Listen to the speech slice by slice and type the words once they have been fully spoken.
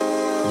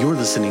You're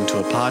listening to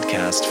a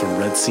podcast from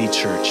Red Sea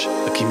Church,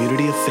 a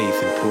community of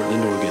faith in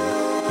Portland,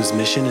 Oregon, whose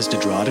mission is to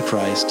draw to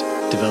Christ,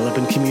 develop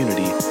in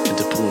community, and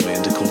deploy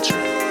into culture.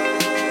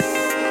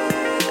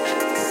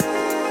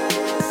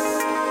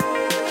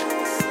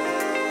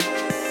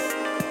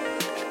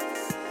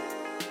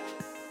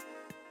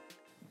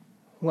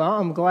 Well,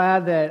 I'm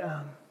glad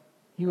that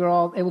you were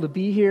all able to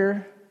be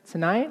here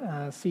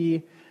tonight,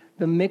 see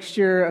the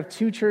mixture of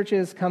two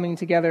churches coming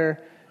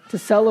together to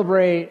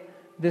celebrate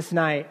this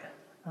night,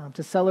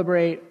 to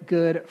celebrate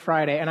Good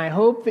Friday. And I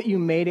hope that you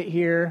made it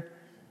here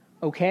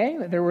okay,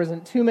 that there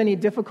wasn't too many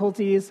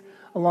difficulties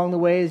along the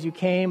way as you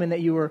came, and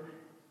that you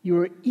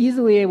were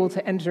easily able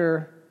to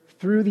enter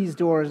through these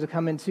doors to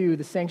come into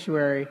the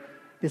sanctuary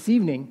this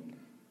evening.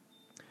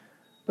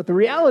 But the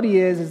reality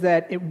is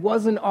that it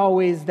wasn't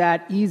always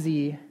that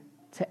easy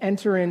to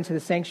enter into the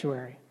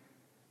sanctuary.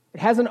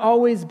 It hasn't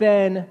always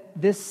been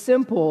this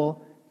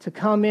simple to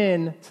come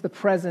in to the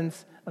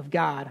presence of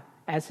God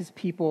as His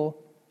people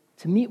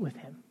to meet with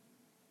Him.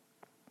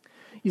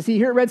 You see,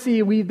 here at Red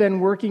Sea, we've been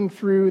working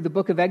through the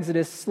book of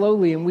Exodus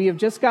slowly, and we have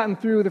just gotten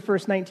through the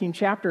first 19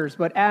 chapters.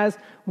 But as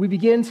we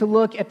begin to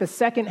look at the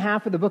second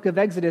half of the book of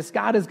Exodus,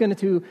 God is going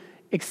to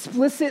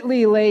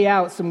explicitly lay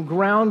out some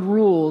ground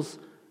rules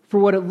for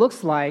what it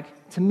looks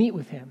like to meet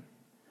with Him,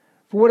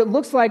 for what it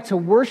looks like to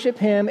worship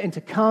Him and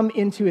to come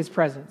into His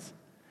presence.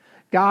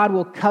 God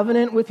will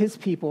covenant with His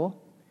people.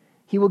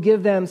 He will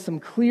give them some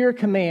clear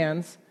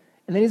commands,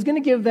 and then He's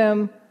going to give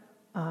them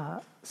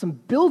some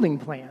building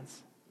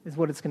plans, is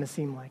what it's going to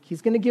seem like.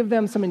 He's going to give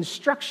them some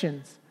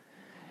instructions,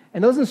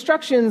 and those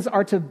instructions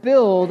are to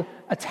build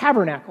a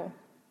tabernacle.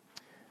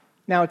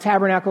 Now, a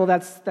tabernacle,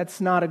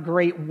 that's not a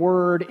great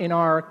word in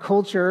our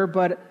culture,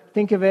 but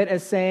think of it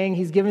as saying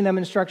He's giving them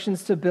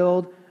instructions to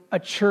build a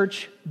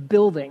church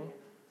building.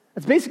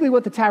 That's basically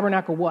what the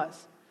tabernacle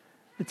was.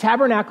 The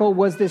tabernacle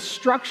was this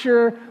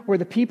structure where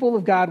the people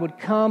of God would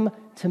come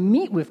to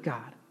meet with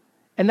God.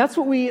 And that's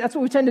what we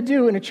tend to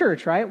do in a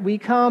church, right? We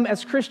come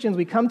as Christians,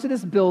 we come to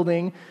this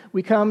building,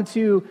 we come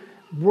to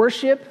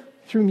worship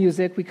through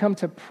music, we come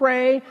to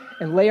pray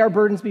and lay our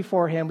burdens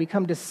before Him, we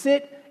come to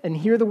sit and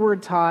hear the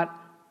word taught,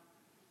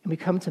 and we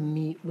come to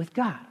meet with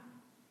God.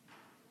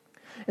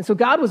 And so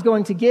God was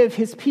going to give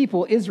His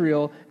people,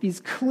 Israel, these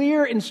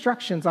clear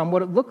instructions on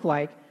what it looked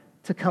like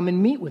to come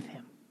and meet with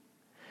Him.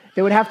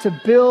 They would have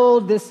to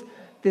build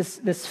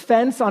this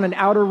fence on an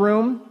outer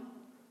room,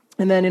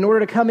 and then in order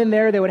to come in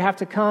there, they would have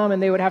to come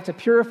and they would have to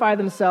purify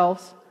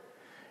themselves.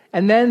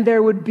 And then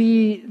there would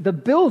be the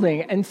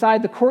building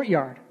inside the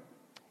courtyard.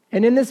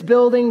 And in this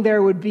building,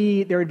 there would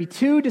be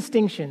two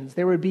distinctions.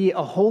 There would be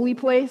a holy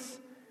place,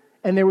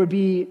 and there would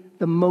be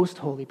the most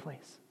holy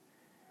place.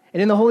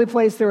 And in the holy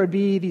place, there would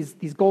be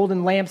these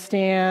golden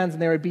lampstands,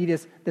 and there would be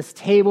this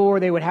table where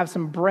they would have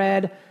some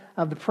bread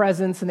of the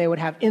presence, and they would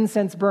have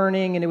incense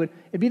burning, and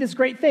it'd be this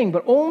great thing.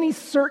 But only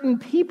certain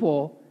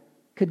people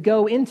could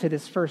go into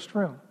this first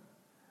room.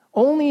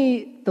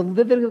 Only the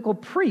Levitical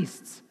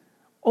priests,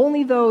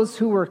 only those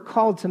who were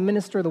called to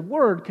minister the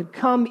word could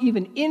come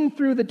even in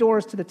through the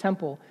doors to the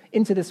temple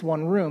into this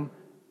one room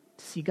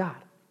to see God.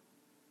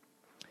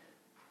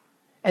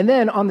 And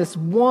then on this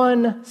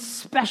one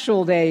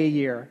special day a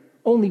year,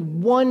 only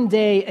one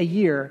day a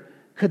year,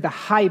 could the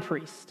high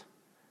priest,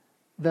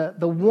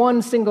 the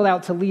one singled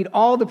out to lead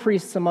all the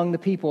priests among the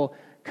people,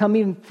 come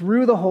even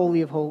through the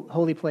holy of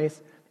holy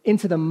place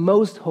into the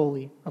most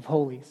holy of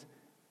holies.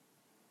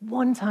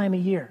 One time a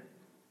year,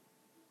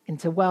 and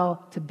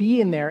to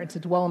be in there and to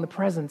dwell in the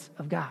presence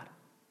of God.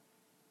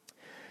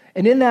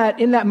 And in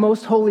that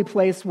most holy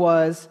place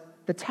was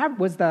the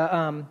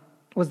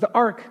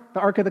ark, the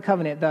Ark of the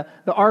Covenant.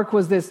 The ark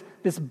was this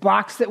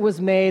box that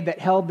was made that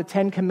held the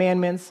 10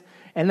 Commandments,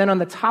 and then on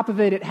the top of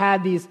it, it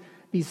had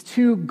these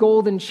two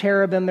golden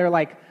cherubim. They're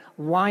like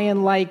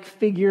lion-like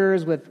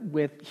figures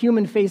with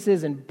human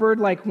faces and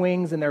bird-like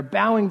wings, and they're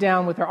bowing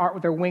down with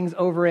their wings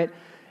over it.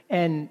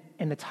 And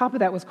the top of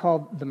that was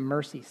called the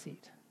mercy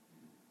seat.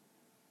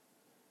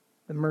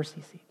 The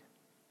mercy seat.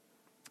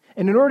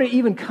 And in order to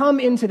even come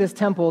into this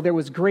temple, there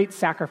was great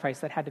sacrifice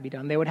that had to be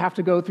done. They would have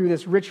to go through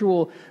this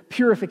ritual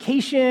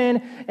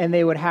purification, and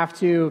they would have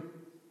to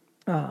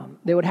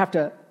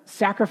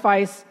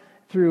sacrifice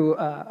through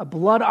a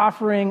blood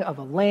offering of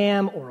a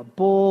lamb or a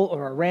bull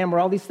or a ram or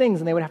all these things.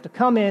 And they would have to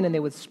come in and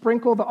they would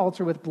sprinkle the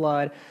altar with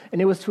blood.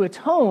 And it was to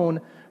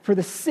atone for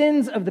the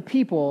sins of the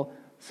people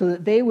so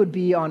that they would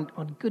be on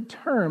good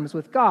terms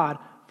with God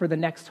for the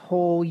next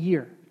whole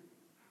year.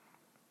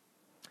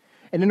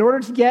 And in order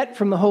to get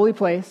from the holy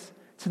place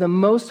to the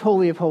most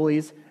holy of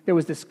holies, there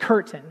was this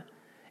curtain.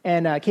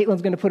 And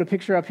Caitlin's going to put a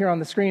picture up here on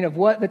the screen of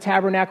what the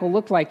tabernacle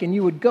looked like. And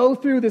you would go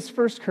through this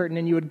first curtain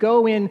and you would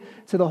go in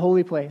to the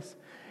holy place.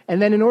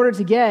 And then in order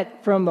to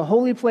get from the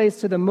holy place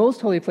to the most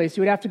holy place,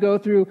 you would have to go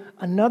through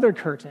another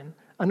curtain,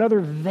 another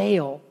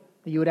veil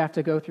that you would have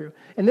to go through.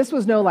 And this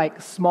was no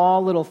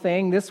small little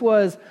thing. This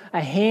was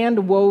a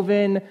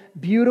hand-woven,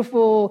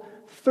 beautiful,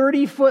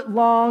 30-foot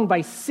long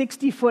by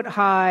 60-foot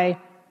high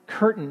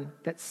curtain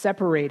that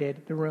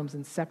separated the rooms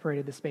and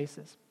separated the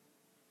spaces.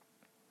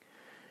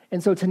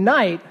 And so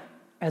tonight,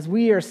 as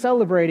we are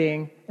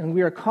celebrating, and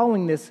we are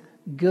calling this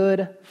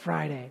Good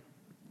Friday,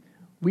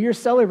 we are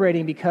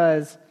celebrating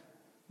because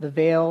the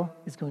veil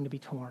is going to be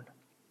torn.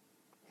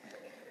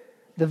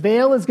 The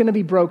veil is going to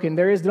be broken.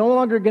 There is no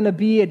longer going to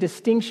be a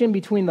distinction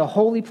between the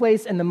holy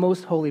place and the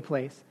most holy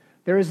place.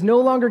 There is no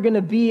longer going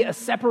to be a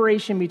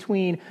separation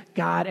between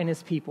God and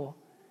his people.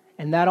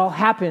 And that all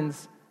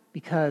happens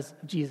because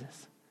of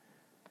Jesus.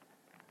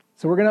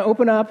 So we're going to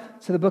open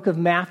up to the book of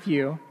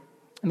Matthew,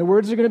 and the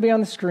words are going to be on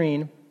the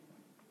screen.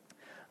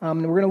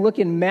 And we're going to look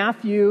in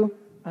Matthew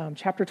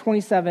chapter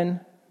 27,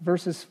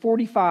 verses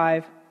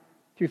 45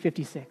 through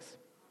 56.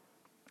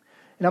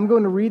 And I'm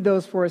going to read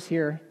those for us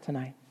here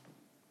tonight.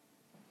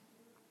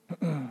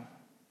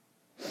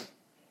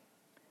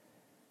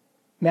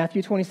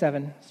 Matthew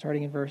 27,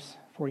 starting in verse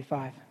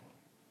 45.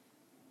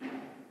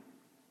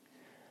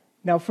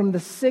 Now from the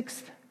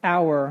 6th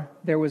hour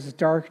there was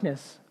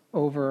darkness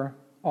over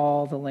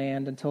all the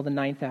land until the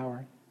 9th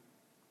hour.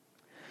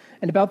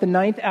 And about the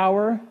 9th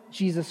hour,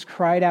 Jesus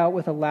cried out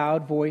with a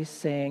loud voice,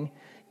 saying,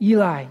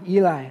 Eli,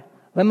 Eli,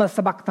 lema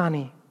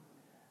sabachthani?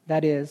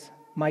 That is,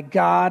 my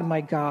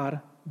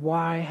God,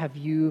 why have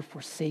you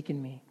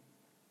forsaken me?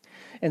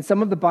 And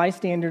some of the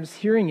bystanders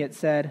hearing it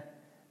said,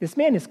 this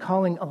man is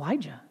calling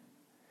Elijah.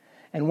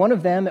 And one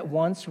of them at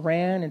once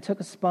ran and took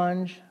a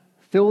sponge,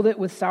 filled it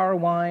with sour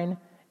wine,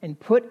 and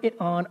put it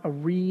on a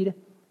reed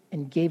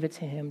and gave it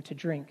to him to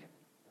drink.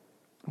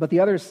 But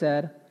the others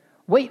said,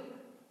 wait,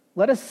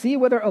 let us see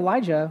whether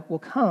Elijah will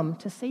come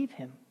to save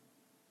him.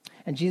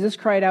 And Jesus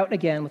cried out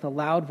again with a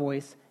loud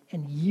voice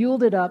and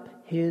yielded up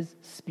his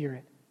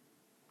spirit.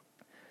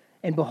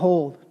 And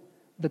behold,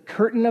 the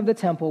curtain of the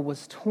temple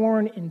was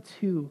torn in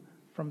two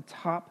from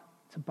top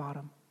to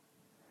bottom.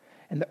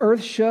 And the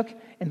earth shook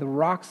and the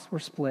rocks were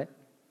split.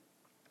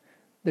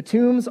 The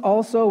tombs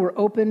also were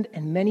opened,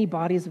 and many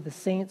bodies of the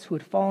saints who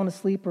had fallen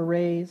asleep were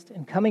raised.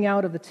 And coming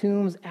out of the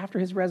tombs after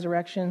his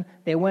resurrection,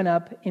 they went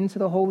up into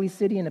the holy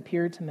city and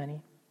appeared to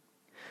many.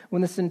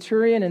 When the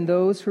centurion and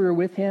those who were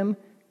with him,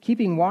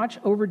 keeping watch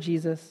over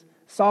Jesus,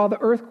 saw the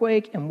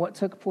earthquake and what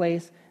took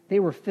place, they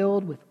were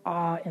filled with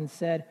awe and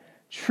said,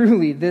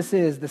 truly, this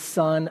is the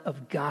Son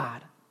of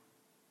God.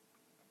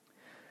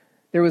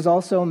 There was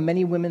also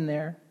many women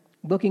there,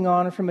 looking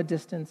on from a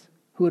distance,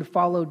 who had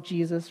followed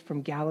Jesus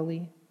from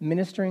Galilee,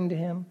 ministering to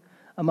him,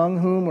 among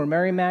whom were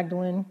Mary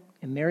Magdalene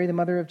and Mary the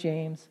mother of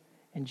James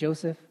and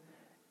Joseph,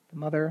 the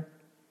mother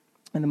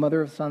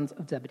of sons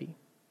of Zebedee.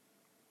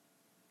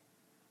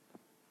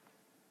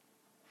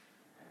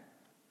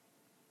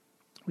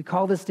 We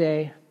call this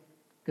day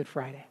Good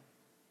Friday.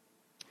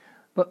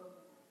 But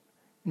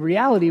in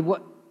reality,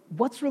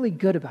 what's really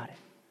good about it?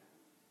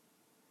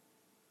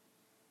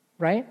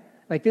 Right?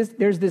 Like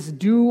there's this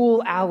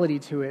duality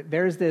to it.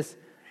 There's this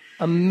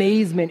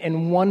amazement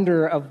and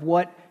wonder of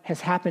what has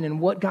happened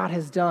and what God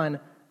has done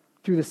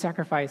through the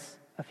sacrifice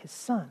of his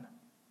son.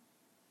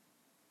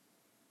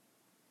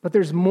 But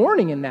there's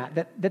mourning in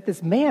that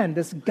this man,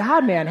 this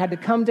God-man, had to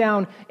come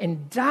down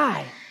and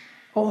die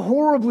a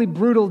horribly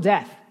brutal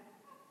death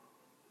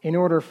in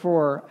order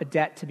for a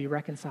debt to be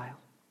reconciled.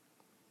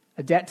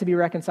 A debt to be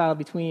reconciled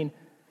between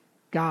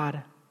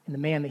God and the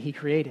man that he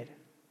created.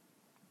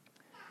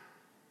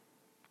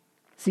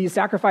 See,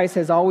 sacrifice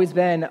has always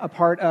been a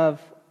part of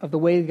the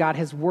way God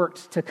has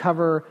worked to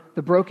cover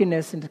the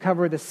brokenness and to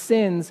cover the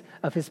sins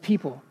of his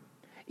people.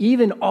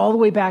 Even all the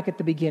way back at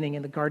the beginning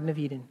in the Garden of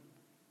Eden.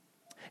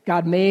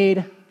 God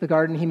made the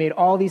garden, he made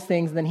all these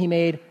things, and then he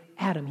made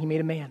Adam, he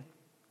made a man.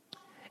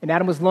 And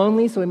Adam was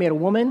lonely, so he made a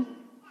woman.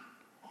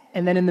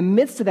 And then in the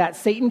midst of that,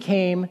 Satan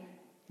came,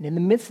 and in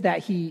the midst of that,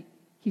 he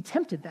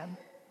tempted them.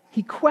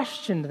 He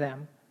questioned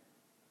them.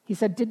 He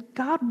said, did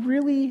God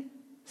really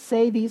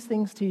say these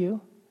things to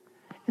you?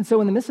 And so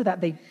in the midst of that,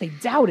 they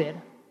doubted.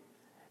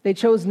 They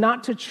chose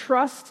not to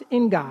trust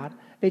in God.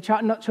 They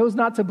chose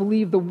not to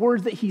believe the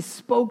words that he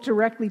spoke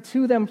directly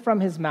to them from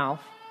his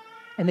mouth,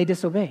 and they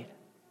disobeyed.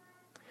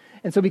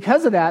 And so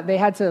because of that, they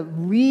had to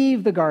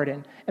leave the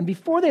garden. And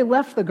before they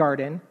left the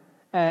garden,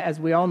 as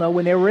we all know,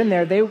 when they were in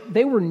there,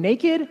 they were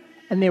naked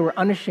and they were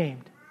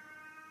unashamed.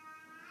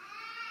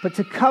 But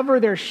to cover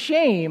their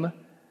shame,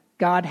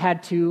 God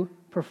had to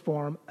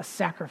perform a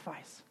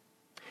sacrifice.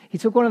 He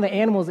took one of the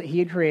animals that he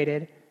had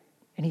created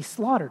and he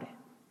slaughtered it.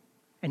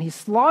 And he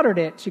slaughtered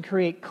it to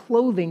create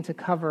clothing to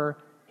cover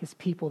his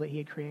people that he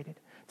had created,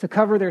 to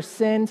cover their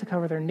sin, to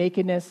cover their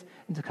nakedness,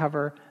 and to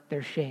cover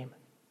their shame.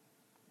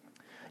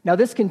 Now,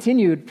 this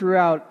continued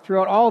throughout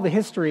all the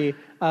history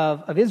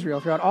of Israel,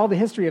 throughout all the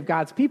history of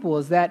God's people,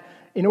 is that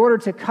in order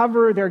to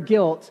cover their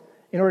guilt,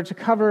 in order to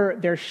cover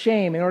their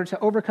shame, in order to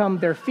overcome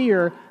their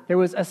fear, there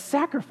was a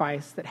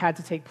sacrifice that had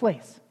to take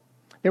place.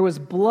 There was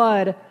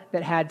blood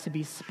that had to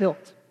be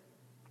spilt.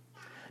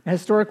 Now,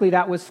 historically,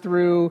 that was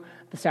through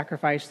the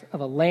sacrifice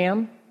of a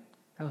lamb.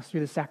 That was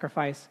through the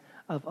sacrifice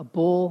of a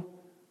bull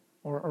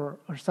or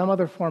some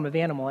other form of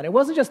animal. And it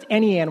wasn't just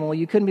any animal.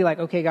 You couldn't be like,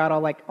 okay, God,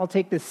 I'll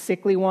take this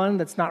sickly one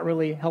that's not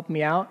really helping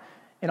me out,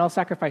 and I'll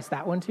sacrifice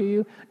that one to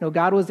you. No,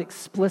 God was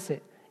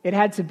explicit. It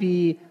had to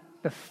be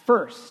the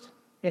first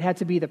It had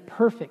to be the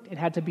perfect. It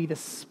had to be the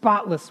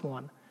spotless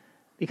one.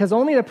 Because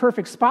only the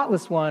perfect,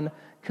 spotless one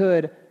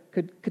could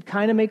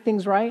kind of make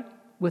things right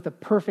with a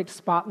perfect,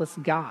 spotless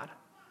God,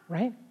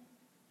 right?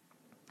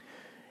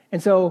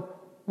 And so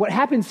what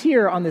happens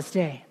here on this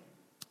day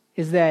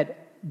is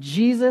that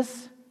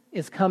Jesus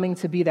is coming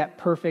to be that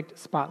perfect,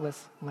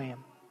 spotless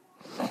lamb,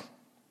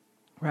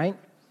 right?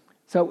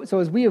 So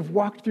as we have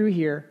walked through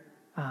here,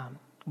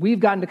 we've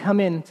gotten to come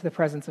into the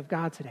presence of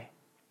God today.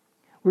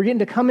 We're getting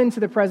to come into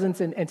the presence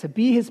and to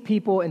be his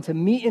people and to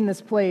meet in this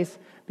place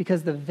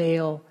because the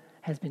veil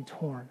has been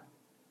torn.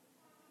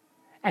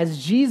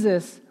 As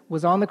Jesus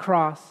was on the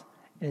cross,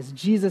 and as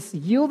Jesus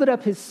yielded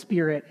up his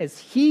spirit, as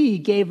he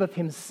gave of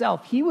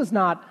himself, he was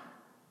not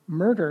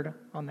murdered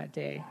on that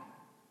day.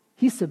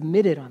 He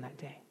submitted on that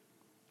day.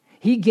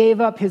 He gave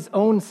up his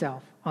own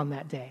self on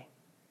that day.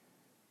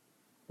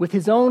 With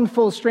his own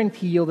full strength,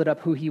 he yielded up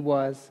who he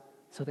was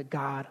so that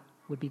God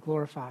would be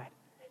glorified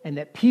and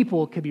that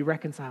people could be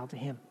reconciled to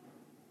him.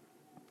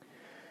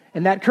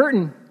 And that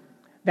curtain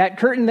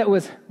that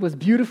was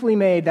beautifully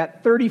made,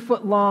 that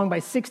 30-foot long by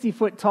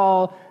 60-foot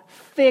tall,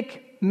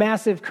 thick,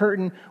 massive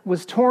curtain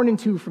was torn in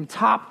two from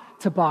top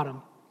to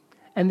bottom.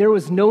 And there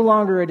was no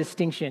longer a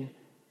distinction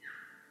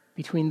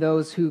between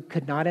those who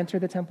could not enter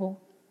the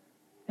temple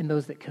and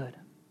those that could.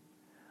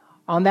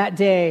 On that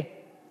day,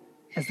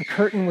 as the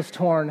curtain was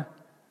torn,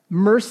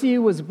 mercy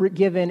was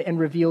given and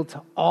revealed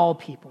to all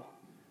people.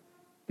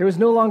 There was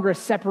no longer a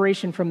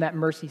separation from that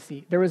mercy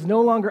seat. There was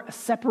no longer a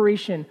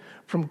separation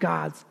from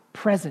God's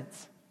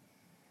presence.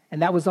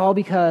 And that was all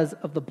because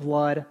of the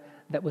blood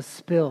that was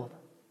spilled,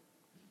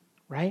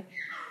 right?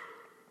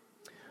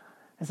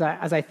 As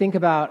I think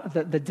about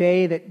the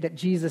day that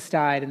Jesus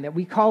died, and that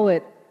we call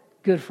it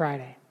Good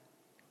Friday.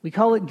 We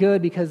call it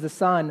good because the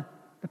Son,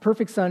 the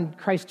perfect Son,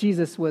 Christ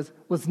Jesus,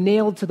 was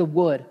nailed to the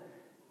wood,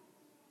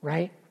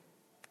 right?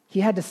 He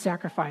had to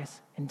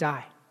sacrifice and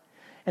die.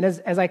 And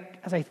as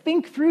I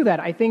think through that,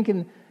 I think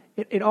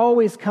it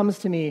always comes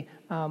to me.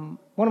 One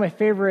of my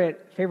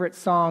favorite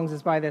songs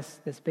is by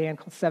this band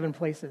called Seven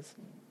Places.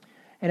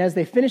 And as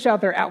they finish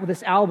out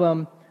this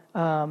album,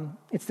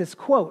 it's this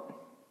quote.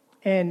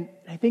 And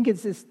I think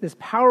it's this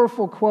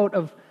powerful quote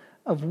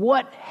of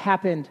what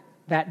happened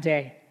that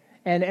day.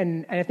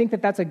 And I think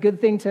that's a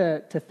good thing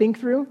to think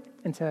through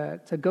and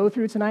to go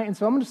through tonight. And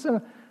so I'm just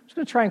going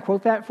to try and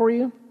quote that for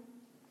you.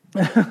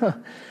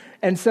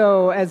 And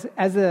so as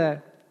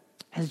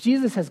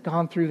Jesus has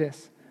gone through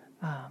this,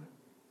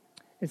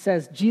 it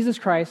says, Jesus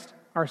Christ,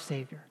 our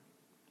Savior,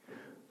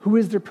 who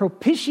is the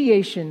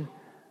propitiation,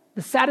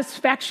 the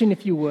satisfaction,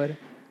 if you would,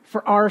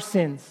 for our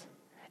sins.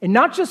 And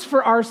not just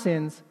for our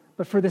sins,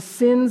 but for the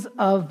sins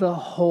of the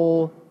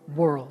whole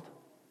world.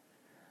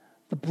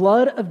 The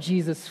blood of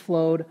Jesus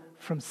flowed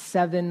from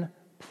 7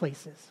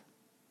 places.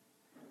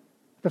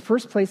 The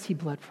first place he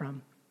bled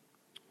from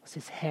was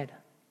his head.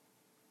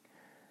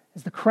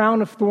 As the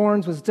crown of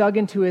thorns was dug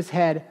into his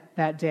head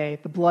that day,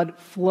 the blood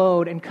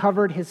flowed and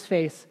covered his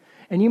face.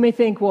 And you may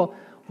think, well,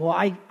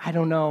 I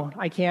don't know.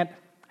 I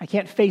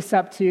can't face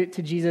up to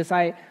Jesus.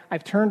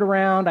 I've turned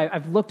around.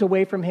 I've looked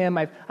away from him.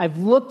 I've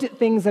looked at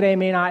things that I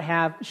may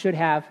not should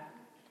have.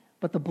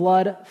 But the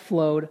blood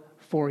flowed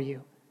for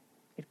you.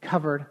 It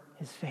covered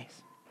his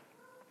face.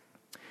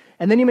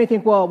 And then you may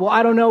think, well,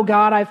 I don't know,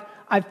 God.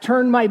 I've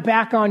turned my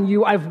back on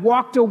you. I've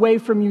walked away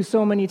from you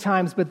so many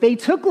times. But they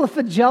took the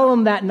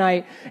flagellum that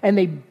night and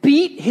they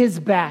beat his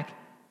back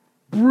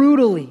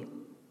brutally.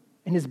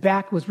 And his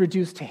back was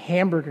reduced to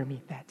hamburger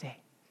meat that day.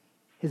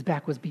 His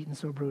back was beaten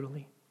so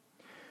brutally.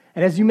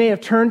 And as you may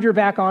have turned your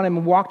back on him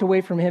and walked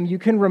away from him, you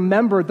can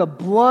remember the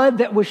blood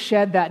that was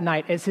shed that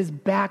night as his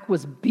back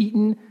was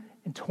beaten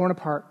and torn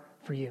apart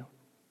for you.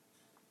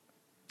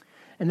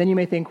 And then you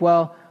may think,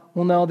 well,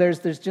 no, there's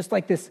just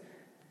like this.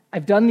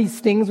 I've done these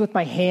things with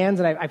my hands,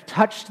 and I've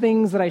touched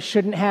things that I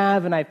shouldn't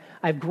have, and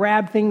I've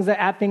grabbed things that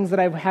I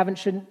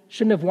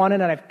shouldn't have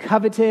wanted, and I've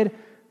coveted.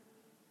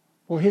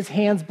 Well, his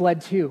hands bled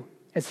too,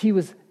 as he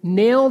was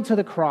nailed to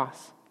the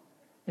cross,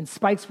 and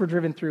spikes were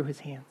driven through his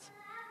hands.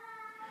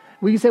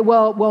 We say,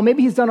 well,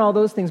 maybe he's done all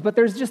those things, but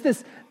there's just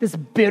this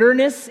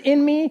bitterness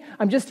in me.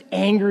 I'm just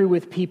angry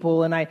with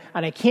people, and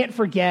I can't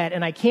forget,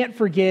 and I can't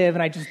forgive,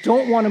 and I just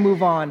don't want to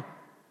move on.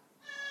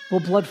 Well,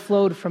 blood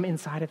flowed from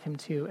inside of him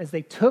too, as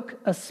they took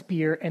a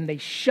spear and they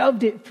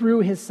shoved it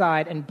through his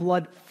side, and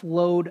blood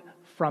flowed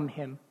from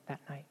him that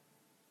night.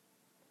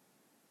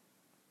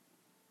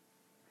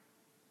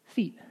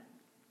 Feet.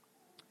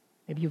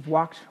 Maybe you've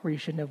walked where you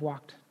shouldn't have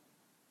walked.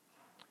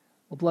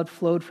 Well, blood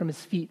flowed from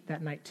his feet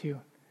that night too,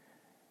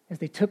 as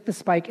they took the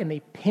spike and they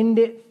pinned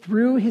it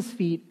through his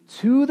feet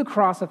to the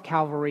cross of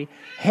Calvary,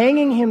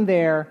 hanging him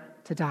there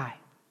to die.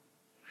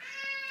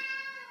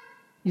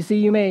 You see,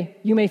 you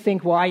may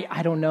think, well,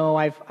 I don't know.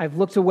 I've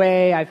looked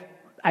away.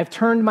 I've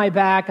turned my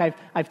back.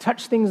 I've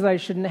touched things that I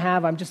shouldn't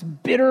have. I'm just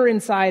bitter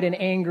inside and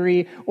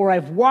angry, or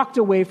I've walked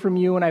away from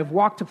you and I've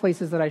walked to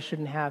places that I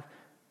shouldn't have.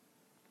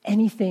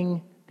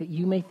 Anything that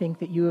you may think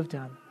that you have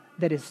done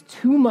that is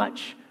too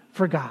much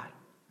for God,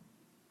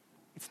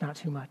 it's not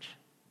too much.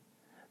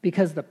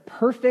 Because the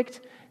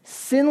perfect,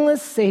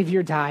 sinless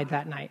Savior died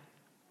that night.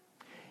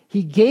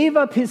 He gave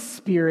up his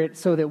spirit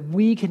so that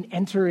we can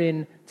enter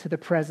into the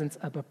presence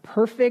of a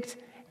perfect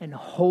and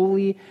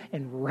holy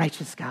and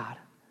righteous God.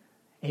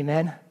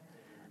 Amen?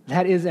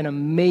 That is an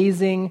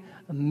amazing,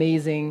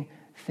 amazing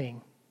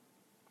thing.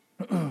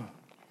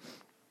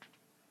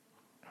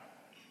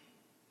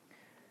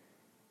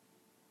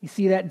 You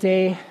see, that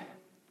day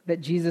that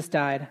Jesus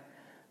died,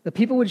 the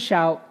people would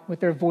shout with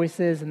their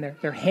voices and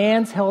their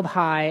hands held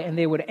high, and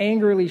they would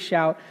angrily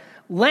shout,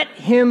 "Let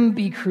him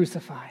be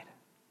crucified."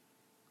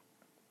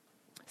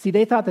 See,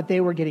 they thought that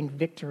they were getting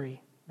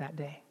victory that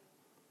day.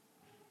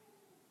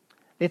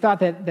 They thought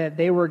that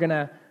they were going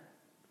to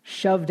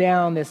shove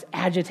down this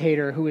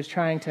agitator who was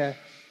trying to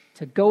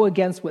go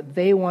against what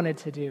they wanted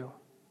to do.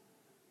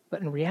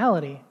 But in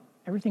reality,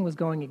 everything was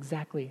going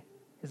exactly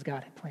as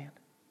God had planned.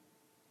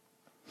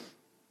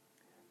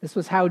 This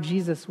was how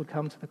Jesus would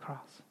come to the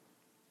cross.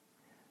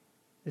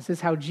 This is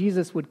how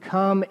Jesus would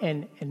come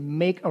and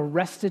make a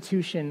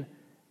restitution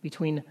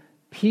between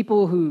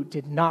people who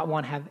did not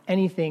want to have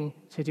anything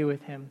to do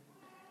with him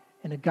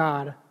and a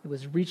God that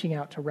was reaching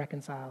out to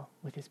reconcile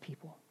with his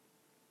people.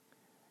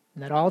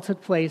 And that all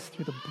took place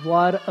through the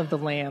blood of the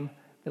Lamb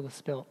that was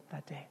spilt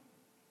that day.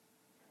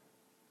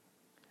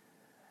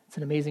 It's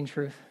an amazing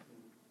truth.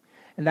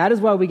 And that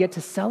is why we get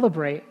to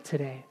celebrate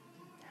today.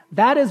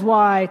 That is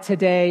why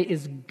today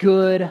is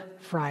Good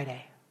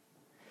Friday.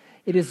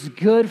 It is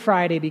Good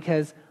Friday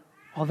because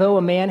although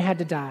a man had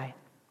to die,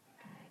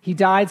 he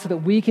died so that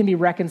we can be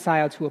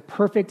reconciled to a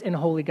perfect and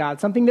holy God,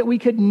 something that we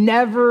could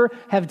never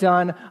have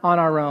done on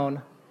our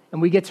own.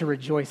 And we get to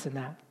rejoice in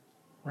that,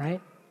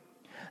 right?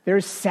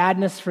 There's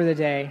sadness for the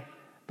day,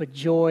 but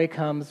joy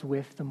comes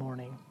with the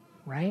morning,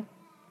 right?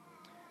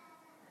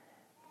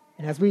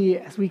 And as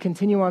we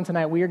continue on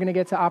tonight, we are going to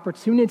get to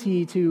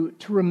opportunity to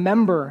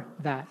remember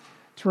that,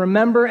 to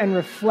remember and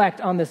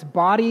reflect on this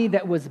body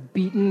that was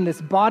beaten,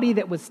 this body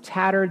that was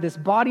tattered, this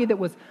body that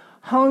was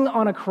hung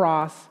on a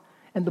cross,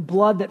 and the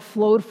blood that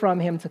flowed from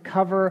him to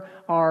cover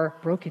our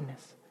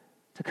brokenness,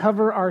 to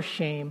cover our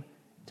shame,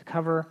 to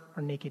cover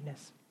our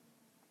nakedness,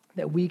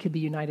 that we could be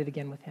united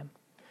again with him.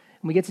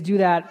 And we get to do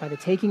that by the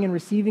taking and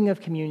receiving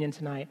of communion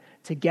tonight,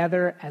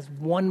 together as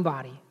one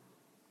body.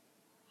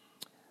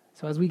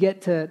 So as we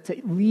get to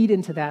lead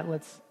into that,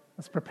 let's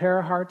prepare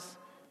our hearts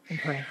and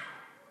pray.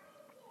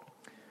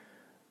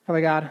 Father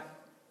God,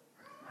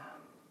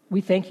 we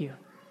thank you.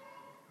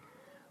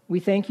 We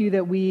thank you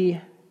that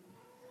we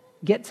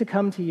get to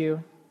come to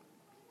you.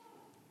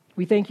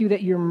 We thank you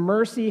that your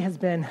mercy has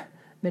been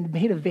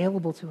made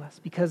available to us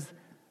because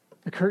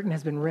the curtain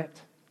has been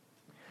ripped.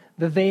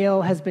 The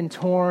veil has been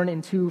torn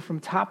in two from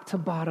top to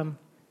bottom,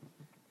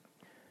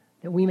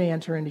 that we may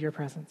enter into your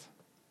presence.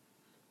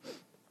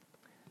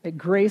 That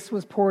grace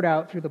was poured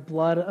out through the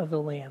blood of the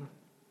Lamb.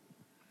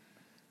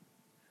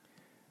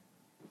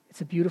 It's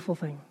a beautiful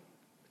thing.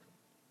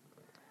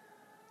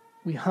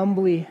 We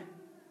humbly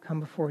come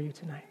before you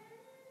tonight.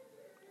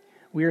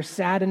 We are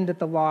saddened at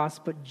the loss,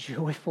 but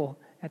joyful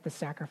at the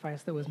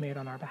sacrifice that was made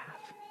on our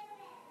behalf.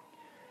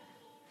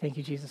 Thank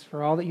you, Jesus,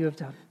 for all that you have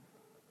done.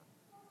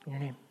 In your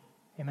name,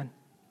 amen.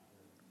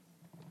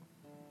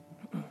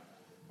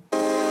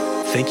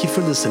 Thank you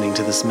for listening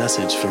to this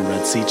message from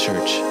Red Sea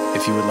Church.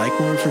 If you would like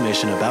more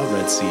information about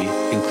Red Sea,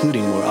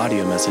 including more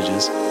audio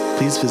messages,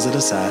 please visit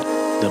us at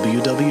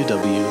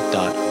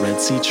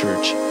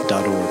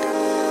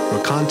www.redseachurch.org or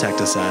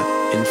contact us at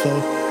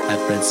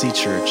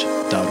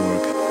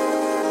info@redseachurch.org.